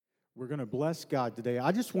We're going to bless God today.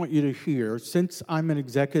 I just want you to hear, since I'm an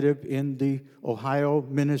executive in the Ohio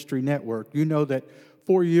Ministry Network, you know that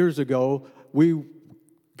 4 years ago, we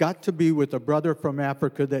got to be with a brother from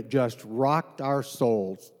Africa that just rocked our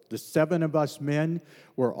souls. The 7 of us men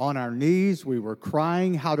were on our knees. We were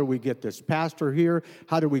crying, how do we get this pastor here?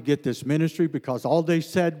 How do we get this ministry? Because all they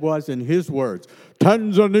said was, in his words,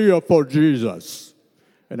 Tanzania for Jesus.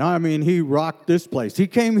 And I mean, he rocked this place. He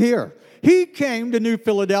came here. He came to New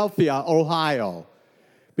Philadelphia, Ohio,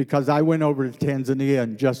 because I went over to Tanzania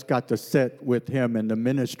and just got to sit with him in the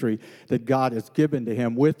ministry that God has given to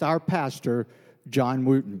him with our pastor, John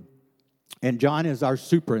Wooten. And John is our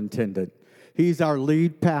superintendent. He's our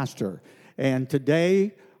lead pastor. And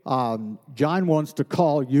today, John wants to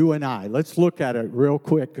call you and I. Let's look at it real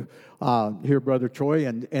quick here, Brother Troy,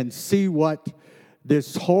 and see what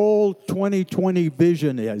this whole 2020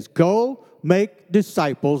 vision is. Go make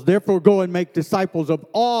disciples. Therefore, go and make disciples of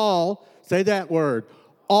all, say that word,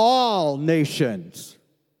 all nations.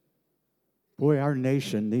 Boy, our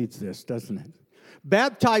nation needs this, doesn't it?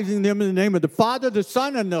 Baptizing them in the name of the Father, the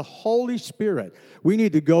Son, and the Holy Spirit. We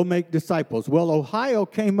need to go make disciples. Well, Ohio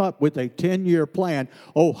came up with a 10-year plan,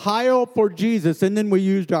 Ohio for Jesus, and then we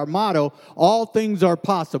used our motto, all things are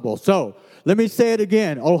possible. So, let me say it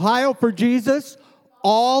again. Ohio for Jesus,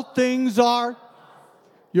 all things are,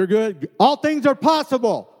 you're good, all things are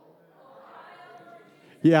possible.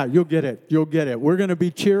 Yeah, you'll get it. You'll get it. We're going to be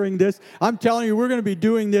cheering this. I'm telling you, we're going to be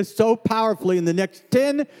doing this so powerfully in the next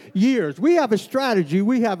 10 years. We have a strategy.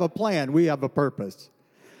 We have a plan. We have a purpose.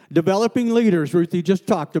 Developing leaders, Ruthie just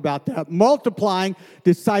talked about that. Multiplying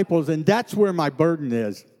disciples, and that's where my burden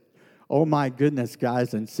is. Oh my goodness,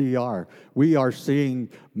 guys, in CR, we are seeing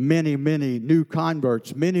many, many new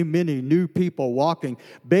converts, many, many new people walking,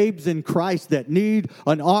 babes in Christ that need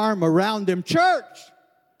an arm around them. Church!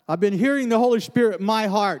 I've been hearing the Holy Spirit in my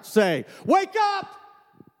heart say, wake up!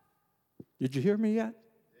 Did you hear me yet?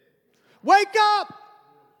 Wake up!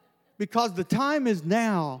 Because the time is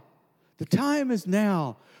now. The time is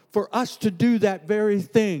now for us to do that very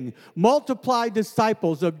thing. Multiply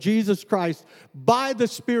disciples of Jesus Christ by the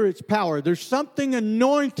Spirit's power. There's something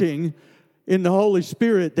anointing in the Holy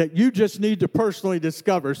Spirit that you just need to personally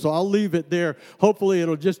discover. So I'll leave it there. Hopefully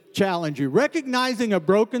it'll just challenge you. Recognizing a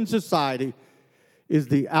broken society is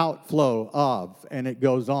the outflow of, and it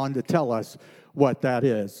goes on to tell us what that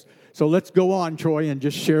is. So let's go on, Troy, and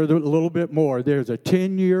just share a little bit more. There's a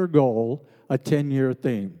 10-year goal, a 10-year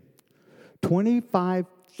theme.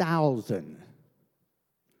 25,000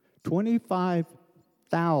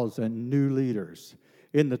 new leaders.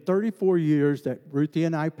 In the 34 years that Ruthie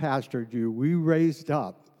and I pastored you, we raised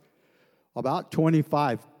up about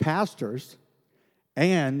 25 pastors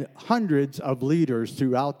and hundreds of leaders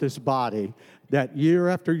throughout this body that year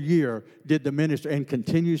after year did the ministry and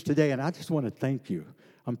continues today. And I just want to thank you.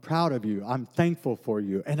 I'm proud of you. I'm thankful for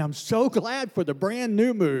you. And I'm so glad for the brand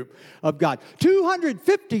new move of God.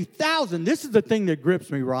 250,000. This is the thing that grips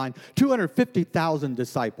me, Ron. 250,000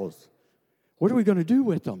 disciples. What are we going to do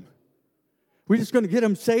with them? We're just going to get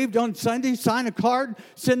them saved on Sunday, sign a card,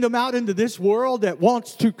 send them out into this world that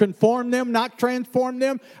wants to conform them, not transform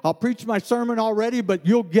them. I'll preach my sermon already, but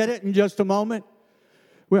you'll get it in just a moment.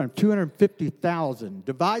 We're on 250,000.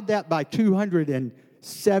 Divide that by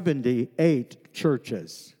 278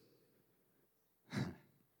 churches.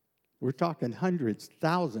 We're talking hundreds,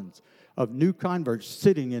 thousands of new converts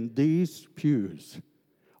sitting in these pews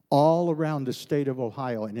all around the state of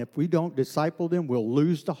Ohio. And if we don't disciple them, we'll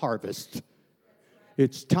lose the harvest.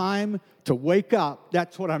 It's time to wake up.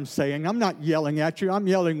 That's what I'm saying. I'm not yelling at you. I'm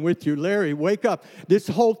yelling with you. Larry, wake up. This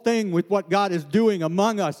whole thing with what God is doing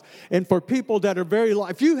among us. And for people that are very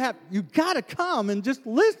lost, you got to come and just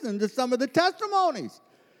listen to some of the testimonies.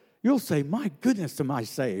 You'll say, my goodness, am I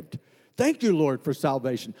saved? Thank you, Lord, for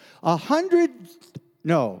salvation.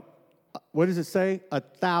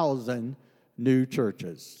 1,000 new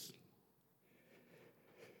churches.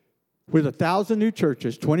 With 1,000 new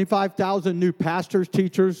churches, 25,000 new pastors,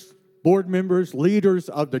 teachers, board members, leaders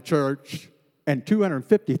of the church, and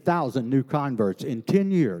 250,000 new converts in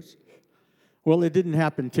 10 years. Well, it didn't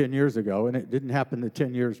happen 10 years ago, and it didn't happen the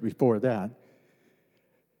 10 years before that.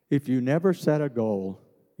 If you never set a goal,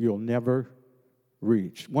 you'll never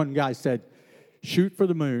reach. One guy said, shoot for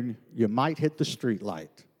the moon, you might hit the street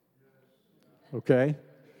light. Okay?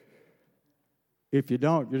 If you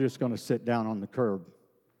don't, you're just going to sit down on the curb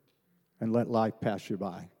and let life pass you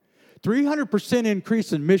by. 300%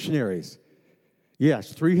 increase in missionaries.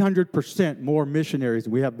 Yes, 300% more missionaries.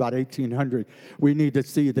 We have about 1,800. We need to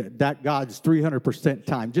see that God's 300%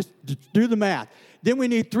 time. Just do the math. Then we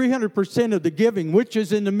need 300% of the giving, which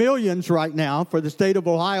is in the millions right now for the state of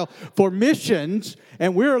Ohio for missions,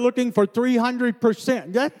 and we're looking for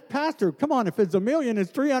 300%. That, Pastor, come on, if it's $1 million,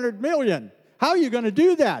 it's 300 million. How are you going to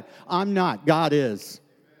do that? I'm not. God is.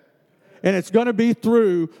 And it's going to be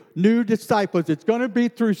through new disciples. It's going to be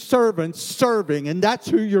through servants serving. And that's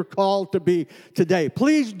who you're called to be today.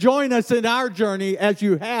 Please join us in our journey as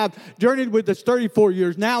you have journeyed with us 34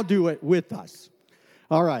 years. Now do it with us.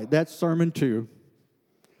 All right, that's sermon 2.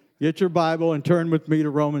 Get your Bible and turn with me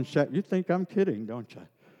to Romans chapter. You think I'm kidding, don't you?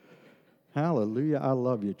 Hallelujah. I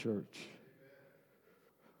love you, church.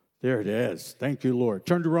 There it is. Thank you, Lord.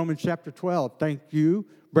 Turn to Romans chapter 12. Thank you,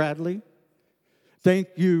 Bradley. Thank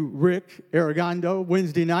you, Rick Arredondo.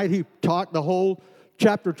 Wednesday night, he taught the whole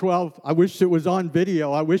chapter 12. I wish it was on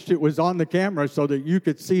video. I wish it was on the camera so that you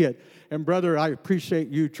could see it. And, brother, I appreciate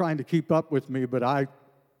you trying to keep up with me, but I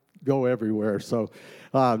go everywhere. So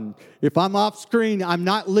if I'm off screen, I'm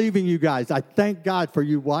not leaving you guys. I thank God for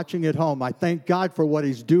you watching at home. I thank God for what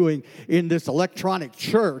He's doing in this electronic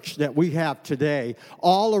church that we have today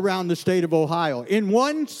all around the state of Ohio. In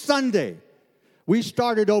one Sunday, we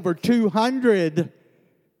started over 200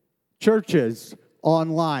 churches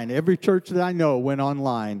online. Every church that I know went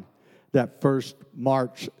online that first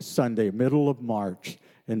March Sunday, middle of March.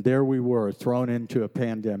 And there we were, thrown into a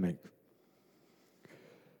pandemic.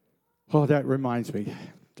 Oh, that reminds me.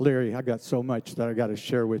 Larry, I got so much that I got to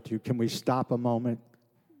share with you. Can we stop a moment?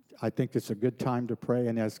 I think it's a good time to pray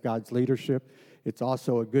and ask God's leadership. It's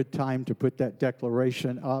also a good time to put that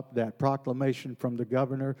declaration up, that proclamation from the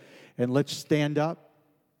governor. And let's stand up,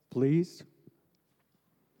 please.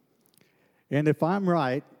 And if I'm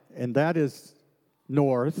right, and that is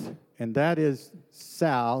north, and that is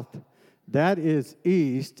south, that is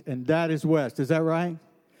east, and that is west. Is that right?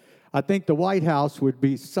 I think the White House would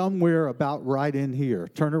be somewhere about right in here.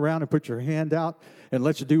 Turn around and put your hand out, and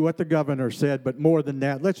let's do what the governor said. But more than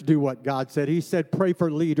that, let's do what God said. He said, pray for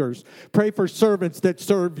leaders. Pray for servants that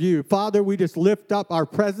serve you. Father, we just lift up our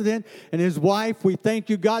president and his wife. We thank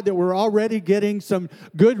you, God, that we're already getting some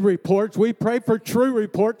good reports. We pray for true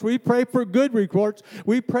reports. We pray for good reports.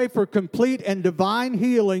 We pray for complete and divine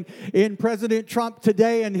healing in President Trump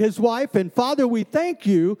today and his wife. And Father, we thank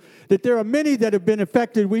you that there are many that have been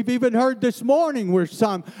affected. We've even heard this morning where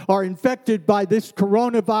some are infected by this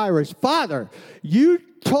coronavirus. Father, you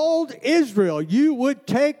told Israel you would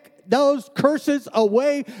take those curses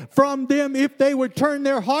away from them if they would turn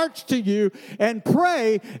their hearts to you and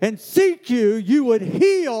pray and seek you, you would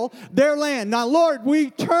heal their land. Now, Lord,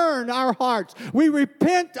 we turn our hearts. We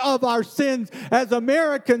repent of our sins as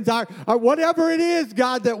Americans, our whatever it is,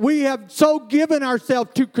 God, that we have so given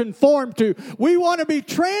ourselves to conform to. We want to be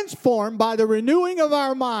transformed by the renewing of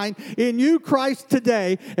our mind in you, Christ,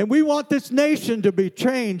 today. And we want this nation to be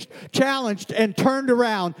changed, challenged, and turned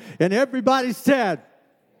around. And everybody said,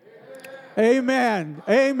 amen.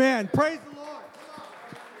 Amen. Praise the Lord.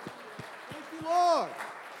 Thank you, Lord.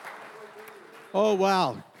 Oh,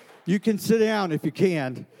 wow. You can sit down if you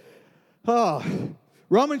can. Oh,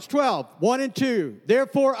 Romans 12, 1 and 2.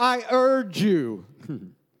 Therefore, I urge you.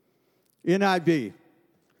 NIV.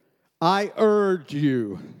 I urge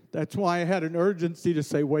you. That's why I had an urgency to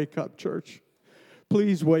say, wake up, church.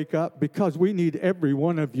 Please wake up, because we need every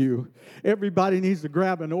one of you. Everybody needs to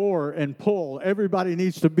grab an oar and pull. Everybody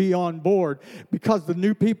needs to be on board, because the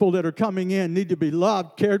new people that are coming in need to be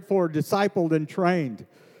loved, cared for, discipled, and trained.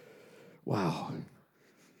 Wow.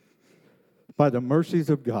 By the mercies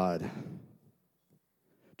of God,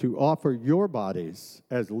 to offer your bodies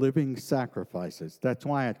as living sacrifices. That's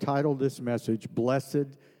why I titled this message, Blessed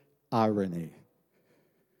Irony.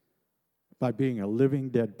 By being a living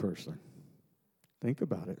dead person. Think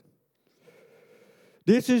about it.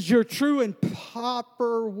 This is your true and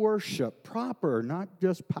proper worship. Proper, not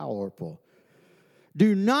just powerful.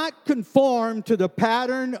 Do not conform to the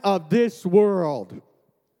pattern of this world.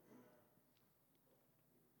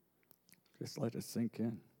 Just let it sink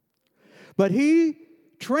in. But be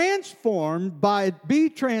transformed by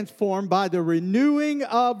the renewing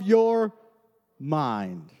of your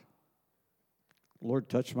mind. Lord,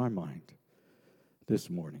 touch my mind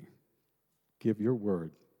this morning. Give your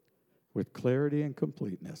word with clarity and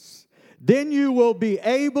completeness. Then you will be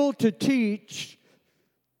able to teach.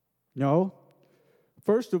 No.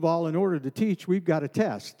 First of all, in order to teach, we've got to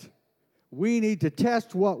test. We need to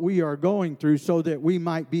test what we are going through so that we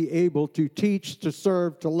might be able to teach, to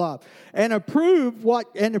serve, to love. And approve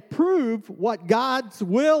what God's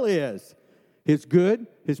will is. His good,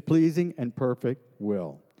 His pleasing, and perfect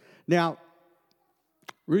will. Now,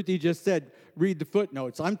 Ruthie just said, read the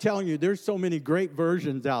footnotes. I'm telling you, there's so many great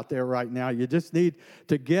versions out there right now. You just need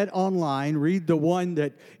to get online, read the one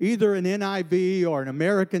that either an NIV or an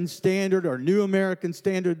American Standard or New American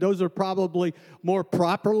Standard, those are probably more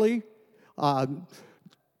properly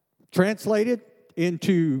translated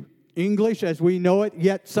into English as we know it,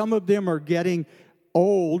 yet some of them are getting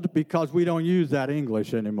old because we don't use that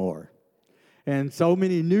English anymore. And so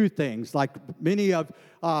many new things, like many of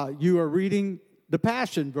you are reading the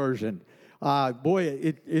Passion Version.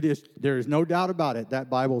 It is. There is no doubt about it. That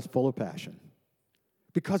Bible is full of passion,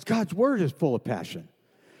 because God's Word is full of passion.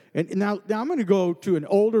 And now I'm going to go to an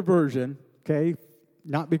older version. Okay,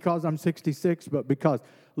 not because I'm 66, but because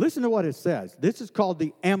listen to what it says. This is called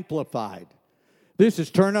the Amplified. This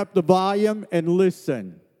is turn up the volume and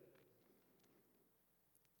listen.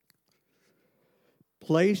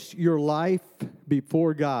 Place your life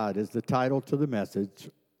before God is the title to the message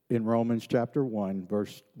in Romans chapter 1,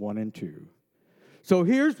 verse 1 and 2. So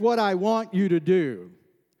here's what I want you to do.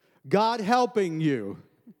 God helping you.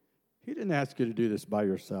 He didn't ask you to do this by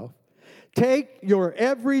yourself. Take your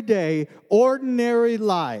everyday, ordinary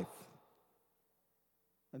life.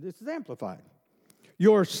 And this is amplified.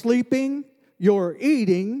 You're sleeping, you're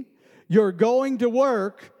eating, you're going to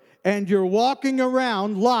work, and you're walking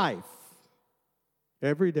around life.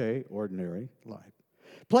 Everyday, ordinary life.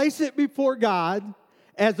 Place it before God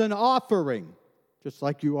as an offering, just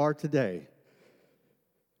like you are today.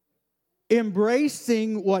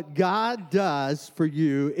 Embracing what God does for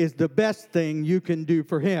you is the best thing you can do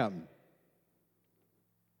for Him.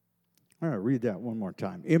 I'm going to read that one more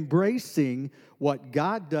time. Embracing what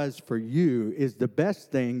God does for you is the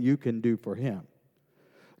best thing you can do for Him.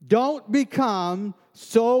 Don't become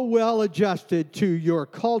so well adjusted to your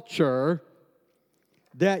culture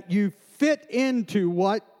that you fit into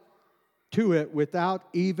it without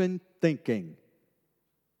even thinking.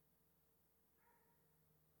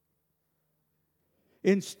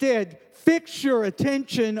 Instead, fix your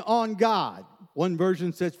attention on God. One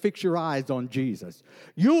version says, fix your eyes on Jesus.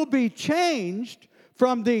 You'll be changed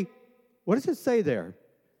from the, what does it say there?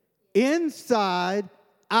 Inside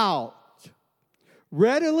out.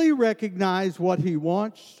 Readily recognize what He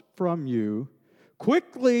wants from you.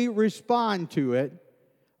 Quickly respond to it.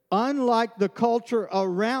 Unlike the culture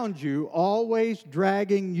around you, always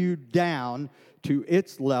dragging you down to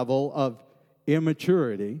its level of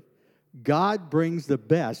immaturity, God brings the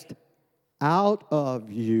best out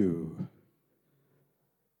of you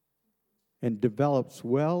and develops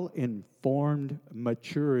well-informed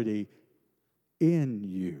maturity in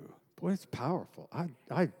you. Boy, it's powerful.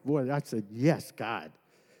 I said, yes, God.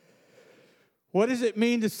 What does it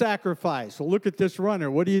mean to sacrifice? Well, look at this runner.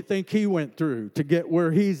 What do you think he went through to get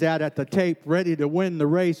where he's at the tape, ready to win the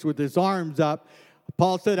race with his arms up?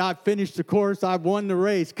 Paul said, I've finished the course. I've won the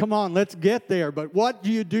race. Come on, let's get there. But what do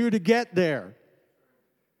you do to get there?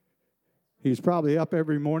 He's probably up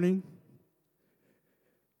every morning.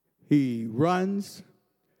 He runs.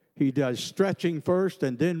 He does stretching first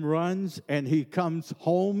and then runs. And he comes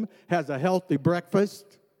home, has a healthy breakfast.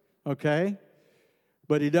 Okay?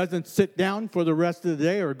 But he doesn't sit down for the rest of the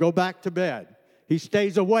day or go back to bed. He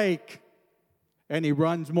stays awake and he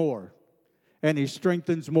runs more. And he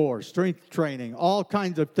strengthens more, strength training, all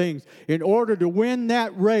kinds of things. In order to win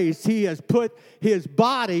that race, he has put his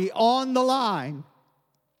body on the line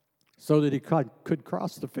so that he could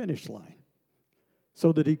cross the finish line,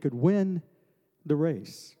 so that he could win the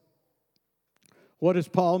race. What does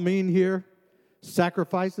Paul mean here?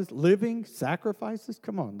 Sacrifices, living sacrifices?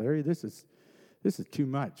 Come on, Larry, this is too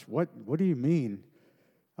much. What do you mean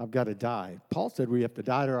I've got to die? Paul said we have to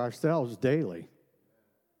die to ourselves daily.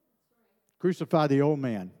 Crucify the old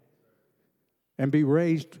man and be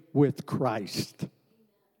raised with Christ.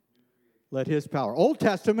 Let His power. Old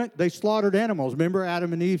Testament, they slaughtered animals. Remember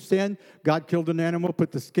Adam and Eve sinned? God killed an animal,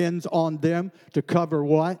 put the skins on them to cover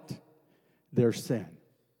what? Their sin.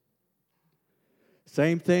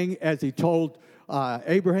 Same thing as He told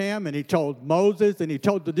Abraham, and He told Moses, and He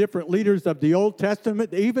told the different leaders of the Old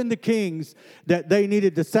Testament, even the kings, that they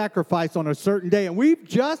needed to sacrifice on a certain day. And we've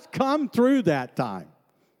just come through that time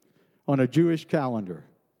on a Jewish calendar.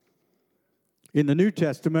 In the New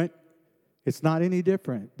Testament, it's not any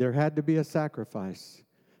different. There had to be a sacrifice.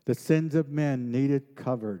 The sins of men needed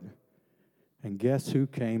covered. And guess who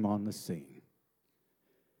came on the scene?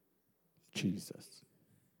 Jesus.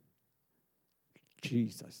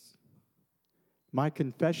 Jesus. My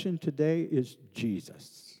confession today is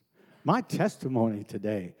Jesus. My testimony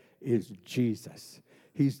today is Jesus.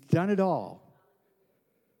 He's done it all.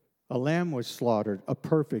 A lamb was slaughtered, a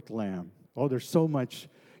perfect lamb. Oh, there's so much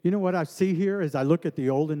You know what I see here as I look at the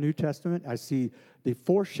Old and New Testament? I see the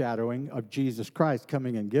foreshadowing of Jesus Christ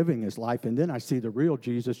coming and giving his life, and then I see the real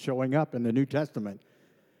Jesus showing up in the New Testament.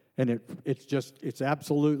 And it's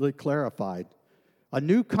absolutely clarified. A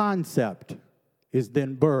new concept is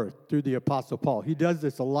then birthed through the Apostle Paul. He does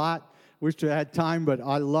this a lot. Wish I had time, but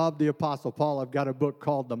I love the Apostle Paul. I've got a book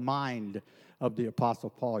called The Mind of the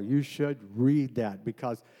Apostle Paul. You should read that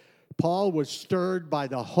because Paul was stirred by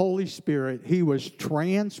the Holy Spirit. He was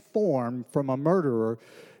transformed from a murderer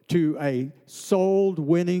to a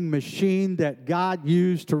soul-winning machine that God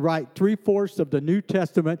used to write 3/4 of the New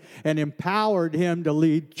Testament and empowered him to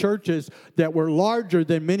lead churches that were larger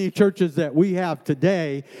than many churches that we have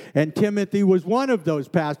today. And Timothy was one of those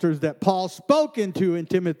pastors that Paul spoke into, and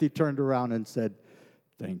Timothy turned around and said,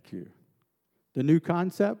 thank you. The new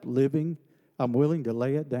concept, living, I'm willing to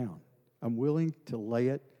lay it down. I'm willing to lay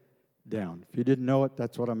it down. If you didn't know it,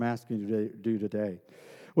 that's what I'm asking you to do today.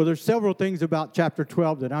 Well, there's several things about chapter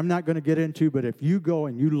 12 that I'm not going to get into, but if you go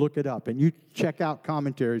and you look it up and you check out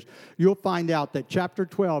commentaries, you'll find out that chapter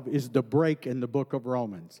 12 is the break in the book of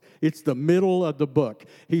Romans. It's the middle of the book.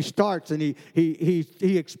 He starts and he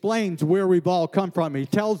explains where we've all come from. He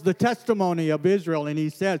tells the testimony of Israel, and he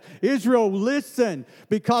says, Israel, listen,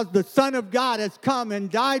 because the Son of God has come and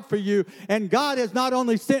died for you, and God has not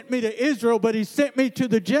only sent me to Israel, but he sent me to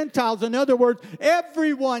the Gentiles. In other words,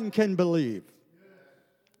 everyone can believe.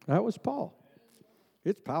 That was Paul.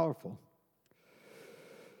 It's powerful.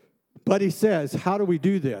 But he says, how do we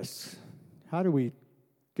do this? How do we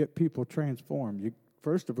get people transformed? You,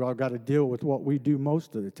 first of all, got to deal with what we do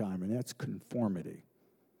most of the time, and that's conformity.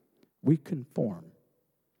 We conform.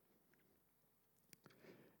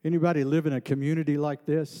 Anybody live in a community like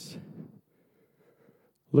this?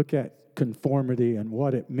 Look at conformity and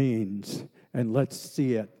what it means, and let's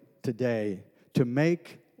see it today. To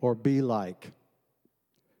make or be like.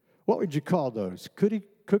 What would you call those?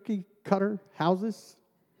 Cookie cutter houses?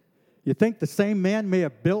 You think the same man may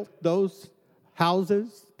have built those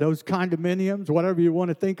houses, those condominiums, whatever you want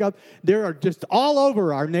to think of? They are just all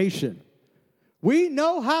over our nation. We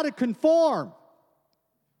know how to conform.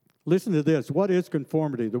 Listen to this. What is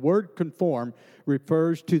conformity? The word conform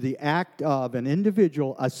refers to the act of an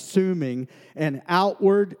individual assuming an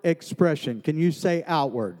outward expression. Can you say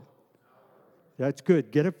outward? That's good.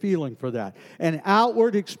 Get a feeling for that. An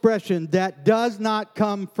outward expression that does not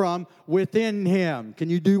come from within him. Can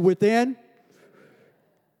you do within?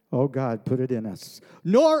 Oh, God, put it in us.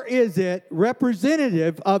 Nor is it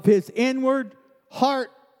representative of his inward heart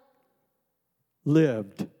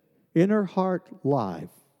lived. Inner heart life.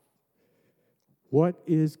 What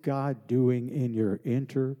is God doing in your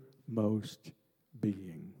innermost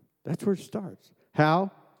being? That's where it starts. How?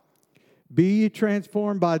 Be ye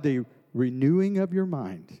transformed by the renewing of your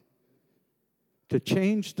mind, to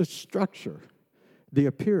change the structure, the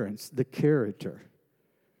appearance, the character.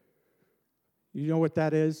 You know what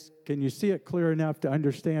that is? Can you see it clear enough to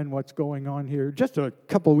understand what's going on here? Just a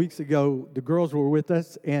couple of weeks ago, the girls were with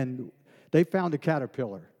us, and they found a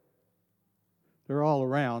caterpillar. They're all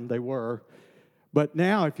around. They were. But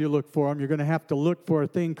now, if you look for them, you're going to have to look for a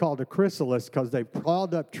thing called a chrysalis because they've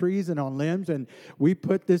crawled up trees and on limbs, and we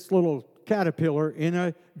put this little caterpillar in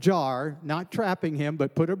a jar, not trapping him,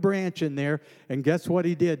 but put a branch in there, and guess what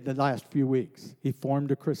he did the last few weeks? He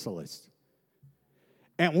formed a chrysalis.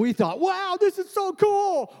 And we thought, wow, this is so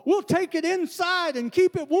cool. We'll take it inside and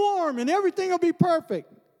keep it warm, and everything will be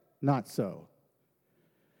perfect. Not so.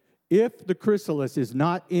 If the chrysalis is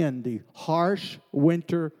not in the harsh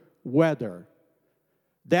winter weather,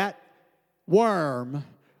 that worm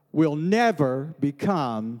will never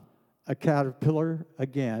become a caterpillar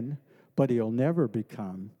again, but he'll never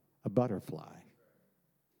become a butterfly.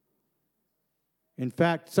 In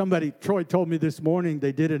fact, Troy told me this morning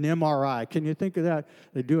they did an MRI. Can you think of that?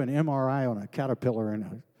 They do an MRI on a caterpillar in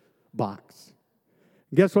a box.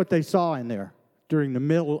 Guess what they saw in there during the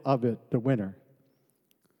middle of it, the winter?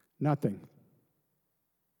 Nothing.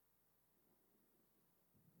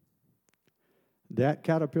 That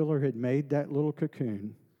caterpillar had made that little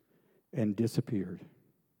cocoon and disappeared.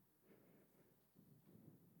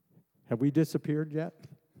 Have we disappeared yet?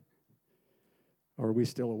 Or are we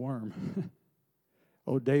still a worm?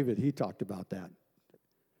 Oh, David, he talked about that.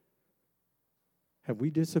 Have we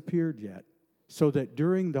disappeared yet? So that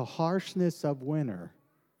during the harshness of winter,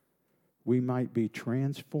 we might be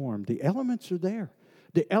transformed. The elements are there.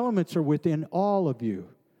 The elements are within all of you.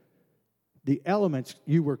 The elements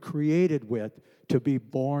you were created with to be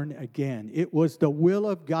born again. It was the will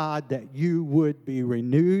of God that you would be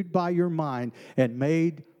renewed by your mind and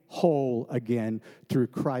made whole again through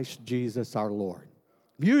Christ Jesus our Lord.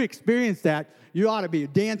 If you experience that, you ought to be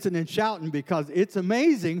dancing and shouting because it's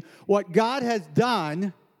amazing what God has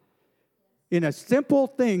done in a simple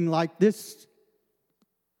thing like this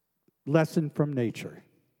lesson from nature.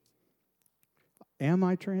 Am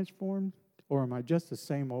I transformed or am I just the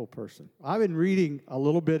same old person? I've been reading a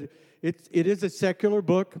little bit. It is a secular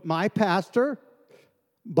book. My pastor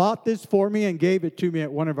bought this for me and gave it to me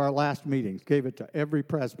at one of our last meetings. Gave it to every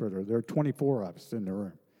presbyter. There are 24 of us in the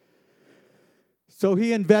room. So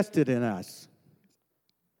he invested in us.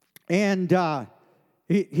 And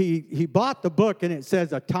he bought the book, and it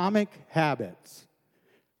says Atomic Habits.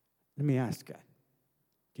 Let me ask you,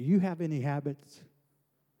 do you have any habits?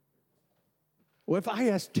 Well, if I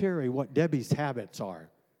asked Terry what Debbie's habits are,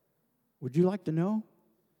 would you like to know?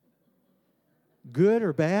 Good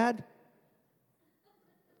or bad?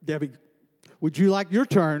 Debbie, would you like your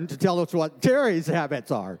turn to tell us what Terry's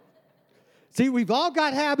habits are? See, we've all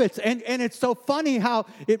got habits, and it's so funny how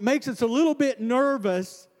it makes us a little bit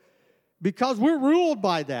nervous because we're ruled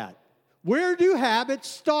by that. Where do habits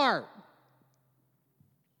start?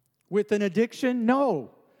 With an addiction?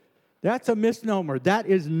 No. That's a misnomer. That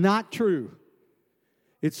is not true.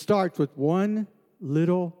 It starts with one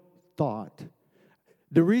little thought.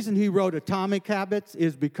 The reason he wrote Atomic Habits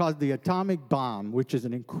is because the atomic bomb, which is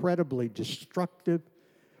an incredibly destructive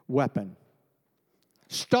weapon,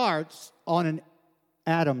 starts on an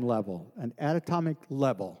atom level, an atomic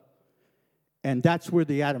level. And that's where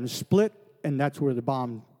the atoms split, and that's where the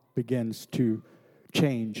bomb begins to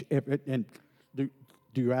change. And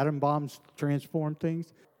do atom bombs transform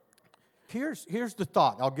things? Here's the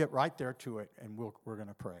thought. I'll get right there to it, and we're going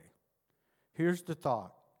to pray. Here's the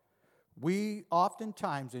thought. We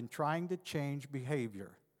oftentimes, in trying to change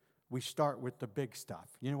behavior, we start with the big stuff.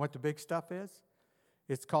 You know what the big stuff is?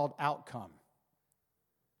 It's called outcome.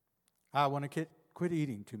 I want to quit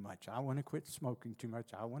eating too much. I want to quit smoking too much.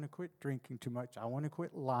 I want to quit drinking too much. I want to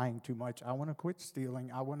quit lying too much. I want to quit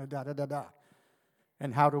stealing. I want to da-da-da-da.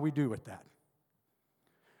 And how do we do with that?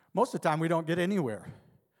 Most of the time, we don't get anywhere.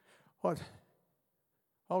 What?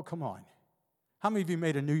 Oh, come on. How many of you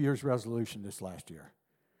made a New Year's resolution this last year?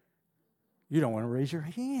 You don't want to raise your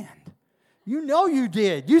hand. You know you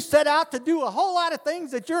did. You set out to do a whole lot of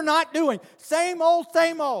things that you're not doing. Same old,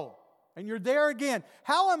 same old. And you're there again.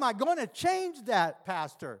 How am I going to change that,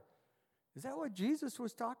 Pastor? Is that what Jesus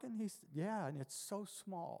was talking? Yeah, and it's so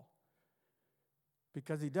small.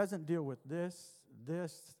 Because he doesn't deal with this,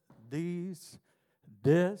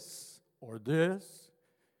 or this.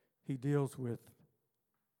 He deals with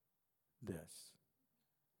this.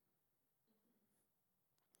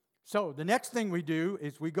 So the next thing we do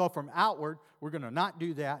is we go from outward. We're going to not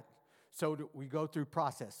do that. So we go through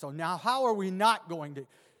process. So now how are we not going to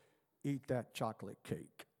eat that chocolate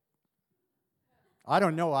cake? I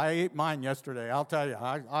don't know. I ate mine yesterday. I'll tell you.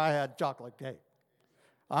 I had chocolate cake.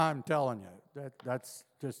 I'm telling you. That's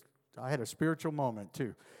just, I had a spiritual moment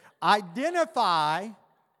too. Identify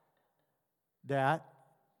that.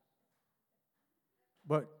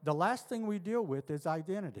 But the last thing we deal with is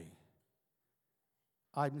identity.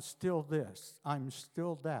 I'm still this. I'm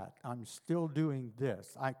still that. I'm still doing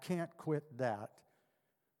this. I can't quit that.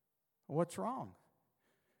 What's wrong?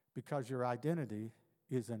 Because your identity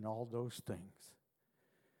is in all those things.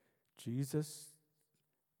 Jesus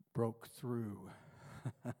broke through.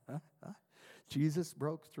 Jesus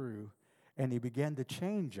broke through, and he began to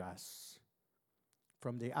change us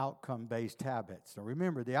from the outcome-based habits. So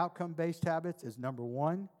remember, the outcome-based habits is number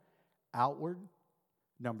 1, outward.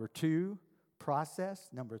 Number 2, process.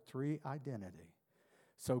 Number 3, identity.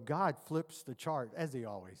 So God flips the chart, as he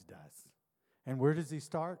always does. And where does he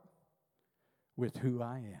start? With who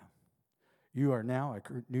I am. You are now a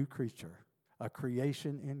new creature, a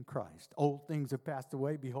creation in Christ. Old things have passed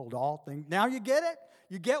away. Behold, all things. Now you get it?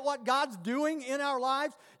 You get what God's doing in our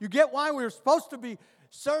lives? You get why we're supposed to be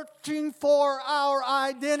searching for our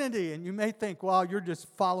identity. And you may think, well, you're just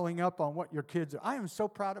following up on what your kids are. I am so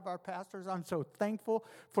proud of our pastors. I'm so thankful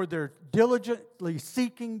for their diligently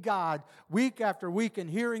seeking God week after week and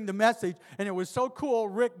hearing the message. And it was so cool.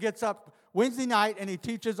 Rick gets up Wednesday night and he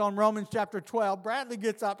teaches on Romans chapter 12. Bradley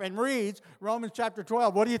gets up and reads Romans chapter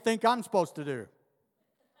 12. What do you think I'm supposed to do?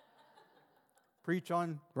 Preach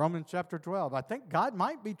on Romans chapter 12. I think God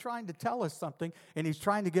might be trying to tell us something, and he's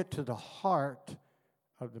trying to get to the heart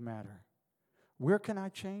of the matter. Where can I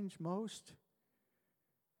change most?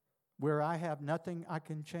 Where I have nothing I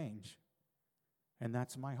can change, and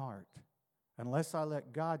that's my heart. Unless I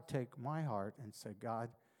let God take my heart and say, God,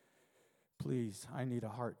 please, I need a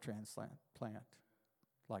heart transplant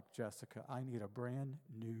like Jessica. I need a brand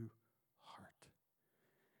new heart.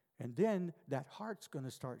 And then that heart's going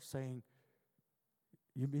to start saying,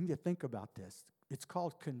 You need to think about this. It's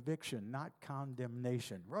called conviction, not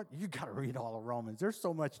condemnation. You got to read all of Romans. There's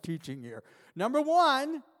so much teaching here. Number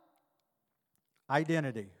one,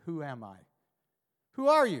 identity. Who am I? Who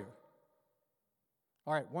are you?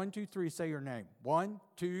 All right, 1, 2, 3, say your name. 1,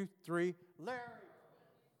 2, 3, Larry.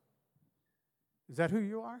 Is that who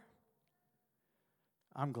you are?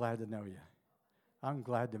 I'm glad to know you. I'm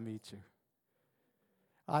glad to meet you.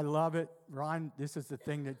 I love it. Ron, this is the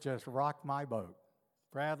thing that just rocked my boat.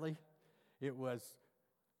 Bradley, it was,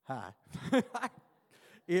 hi.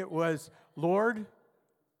 It was, Lord,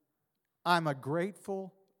 I'm a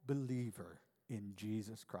grateful believer in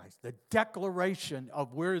Jesus Christ. The declaration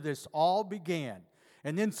of where this all began.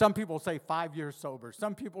 And then some people say 5 years sober.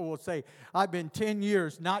 Some people will say, I've been 10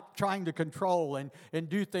 years not trying to control and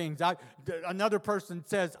do things. Another person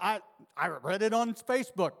says, I read it on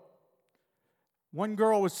Facebook. One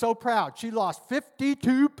girl was so proud. She lost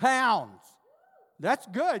 52 pounds. That's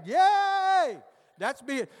good. Yay! That's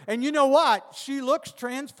big. And you know what? She looks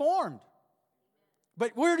transformed.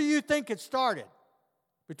 But where do you think it started?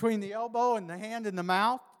 Between the elbow and the hand and the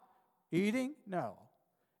mouth? Eating? No.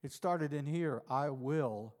 It started in here. I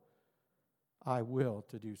will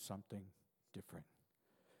to do something different.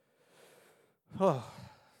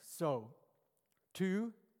 So,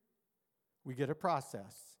 2, we get a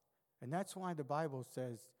process. And that's why the Bible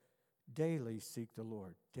says, daily seek the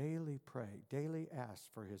Lord. Daily pray. Daily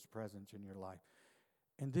ask for His presence in your life.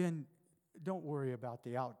 And then don't worry about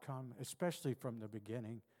the outcome, especially from the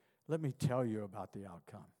beginning. Let me tell you about the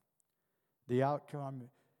outcome. The outcome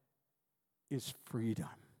is freedom.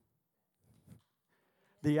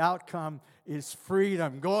 The outcome is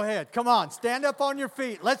freedom. Go ahead. Come on. Stand up on your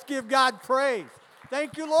feet. Let's give God praise.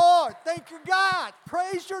 Thank you, Lord. Thank you, God.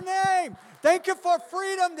 Praise your name. Thank you for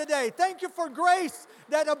freedom today. Thank you for grace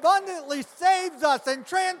that abundantly saves us and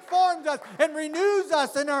transforms us and renews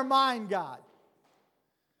us in our mind, God.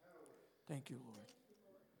 Thank you,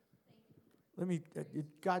 Lord.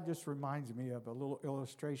 God just reminds me of a little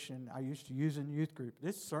illustration I used to use in youth group.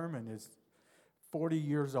 This sermon is 40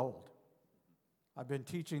 years old. I've been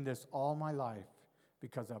teaching this all my life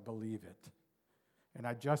because I believe it. And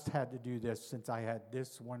I just had to do this since I had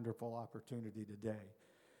this wonderful opportunity today.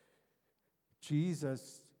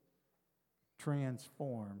 Jesus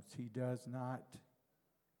transforms. He does not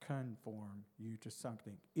conform you to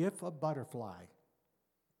something. If a butterfly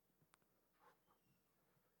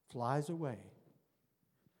flies away,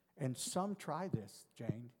 and some try this,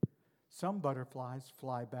 Jane, some butterflies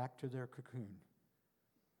fly back to their cocoon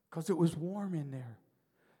because it was warm in there.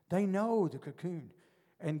 They know the cocoon.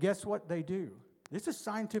 And guess what they do? This is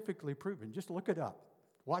scientifically proven. Just look it up.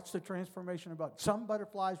 Watch the transformation about some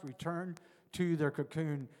butterflies return to their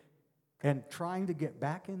cocoon, and trying to get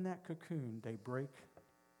back in that cocoon, they break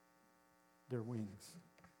their wings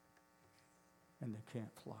and they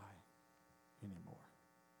can't fly anymore.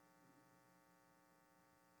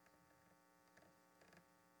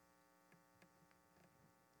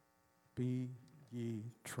 Be ye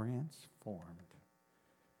transformed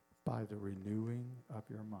by the renewing of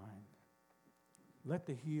your mind. Let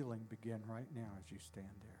the healing begin right now as you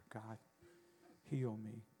stand there. God, heal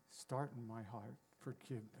me. Start in my heart.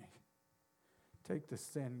 Forgive me. Take the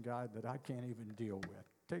sin, God, that I can't even deal with.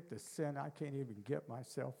 Take the sin I can't even get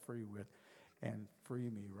myself free with, and free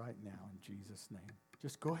me right now in Jesus' name.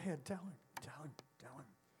 Just go ahead, tell him.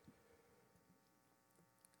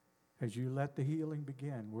 As you let the healing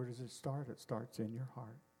begin, where does it start? It starts in your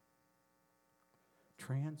heart.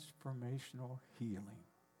 Transformational healing.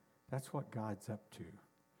 That's what God's up to.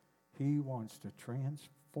 He wants to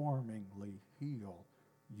transformingly heal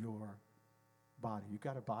your body. You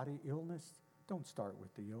got a body illness? Don't start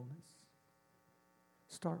with the illness.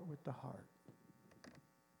 Start with the heart.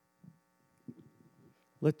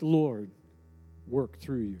 Let the Lord work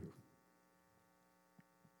through you.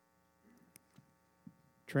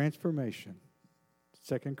 Transformation.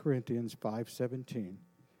 2 Corinthians 5:17.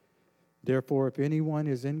 Therefore, if anyone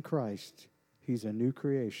is in Christ, he's a new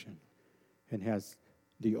creation, and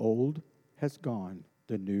the old has gone,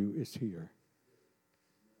 the new is here.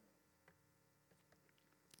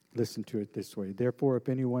 Listen to it this way. Therefore, if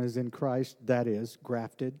anyone is in Christ, that is,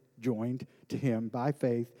 grafted, joined to him by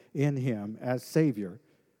faith in him as Savior.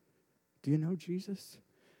 Do you know Jesus?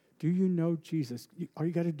 Do you know Jesus? All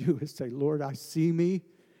you got to do is say, Lord, I see me,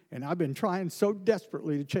 and I've been trying so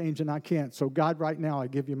desperately to change, and I can't. So, God, right now, I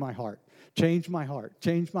give you my heart. Change my heart.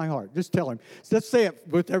 Change my heart. Just tell him. Let's say it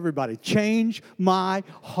with everybody. Change my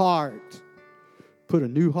heart. Put a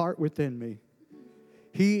new heart within me.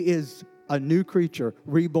 He is a new creature,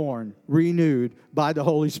 reborn, renewed by the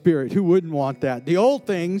Holy Spirit. Who wouldn't want that? The old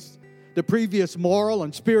things, the previous moral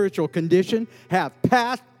and spiritual condition have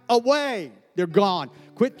passed away. They're gone.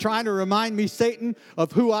 Quit trying to remind me, Satan,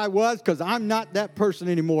 of who I was, because I'm not that person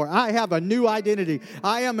anymore. I have a new identity.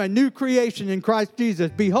 I am a new creation in Christ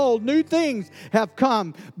Jesus. Behold, new things have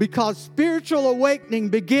come, because spiritual awakening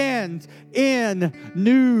begins in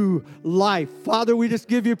new life. Father, we just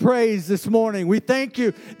give you praise this morning. We thank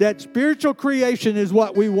you that spiritual creation is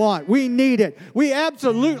what we want. We need it. We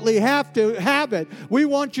absolutely have to have it. We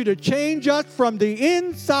want you to change us from the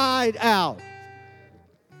inside out.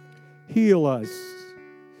 Heal us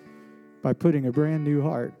by putting a brand new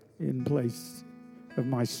heart in place of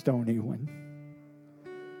my stony one.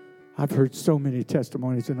 I've heard so many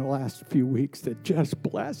testimonies in the last few weeks that just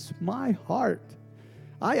bless my heart.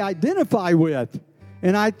 I identify with,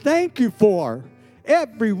 and I thank you for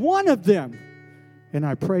every one of them. And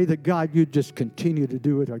I pray that, God, you just continue to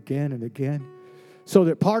do it again and again, so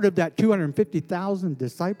that part of that 250,000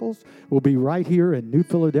 disciples will be right here in New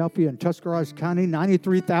Philadelphia and Tuscarawas County,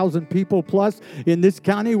 93,000 people plus in this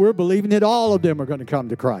county. We're believing that all of them are going to come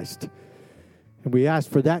to Christ. And we ask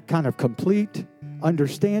for that kind of complete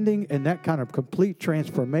understanding and that kind of complete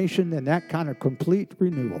transformation and that kind of complete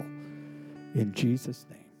renewal. In Jesus'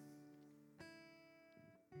 name.